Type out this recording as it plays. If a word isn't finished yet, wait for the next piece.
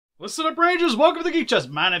Listen up, Rangers. Welcome to the Geek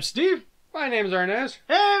Chest. My name's Steve. My name's Ernest.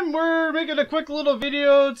 And we're making a quick little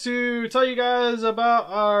video to tell you guys about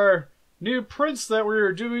our new prints that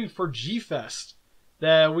we're doing for G-Fest.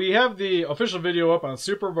 That we have the official video up on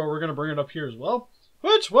Super, but we're going to bring it up here as well.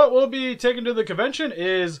 What we'll be taking to the convention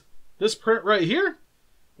is this print right here,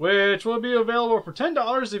 which will be available for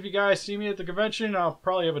 $10. If you guys see me at the convention, I'll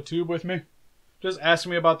probably have a tube with me. Just ask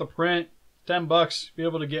me about the print. $10, be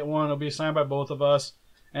able to get one. It'll be signed by both of us.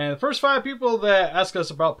 And the first 5 people that ask us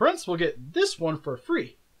about prints will get this one for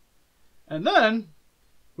free. And then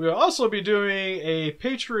we'll also be doing a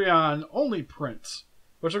Patreon only print,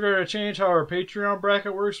 which we're going to change how our Patreon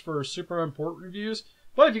bracket works for super important reviews.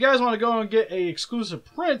 But if you guys want to go and get a exclusive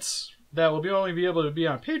prints that will only be able to be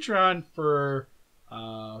on Patreon for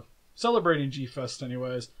celebrating G-Fest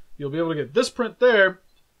anyways, you'll be able to get this print there.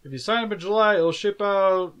 If you sign up in July, it'll ship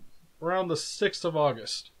out around the 6th of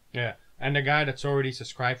August. Yeah. And the guy that's already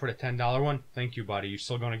subscribed for the $10 one, thank you, buddy. You're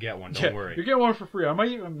still going to get one. Don't worry. You get one for free. I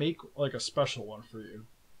might even make like a special one for you.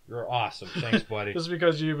 You're awesome. Thanks, buddy. Just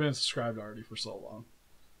because you've been subscribed already for so long.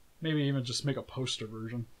 Maybe even just make a poster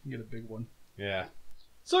version. Get a big one. Yeah.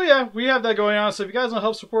 So yeah, we have that going on. So if you guys want to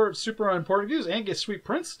help support super important reviews and get sweet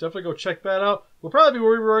prints, definitely go check that out. We'll probably be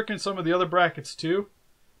reworking some of the other brackets too.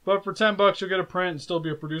 But for $10, you'll get a print and still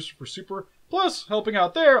be a producer for Super. Plus, helping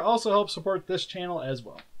out there also helps support this channel as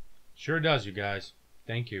well. Sure does, you guys.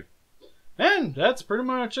 Thank you. And that's pretty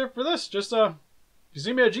much it for this. Just, if you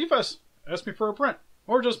see me at G-Fest, ask me for a print.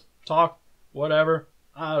 Or just talk. Whatever.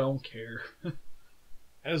 I don't care.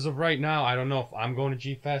 As of right now, I don't know if I'm going to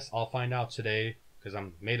G-Fest. I'll find out today. Because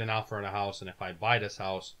I'm made an offer on a house. And if I buy this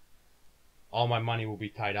house, all my money will be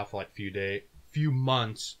tied up for like few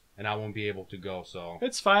months. And I won't be able to go, so.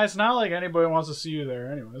 It's fine. It's not like anybody wants to see you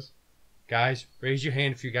there anyways. Guys, raise your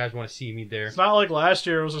hand if you guys want to see me there. It's not like last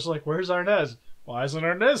year. It was just like, where's Arnez? Why isn't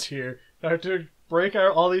Arnez here? I have to break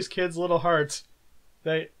out all these kids' little hearts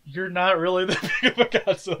that you're not really that big of a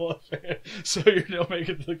Godzilla fan, so you don't make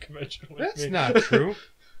it to the convention with That's me. not true.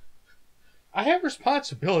 I have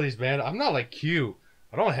responsibilities, man. I'm not like you.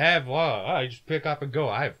 I don't have, I just pick up and go.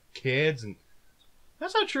 I have kids and...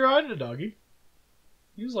 That's not true. I had a doggy.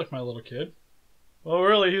 He was like my little kid. Well,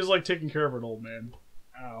 really, he was like taking care of an old man.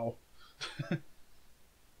 Ow.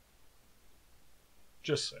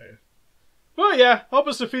 Just saying. But yeah, help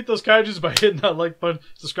us defeat those kaijus by hitting that like button.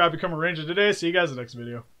 Subscribe, become a ranger today. See you guys in the next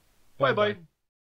video. Bye bye.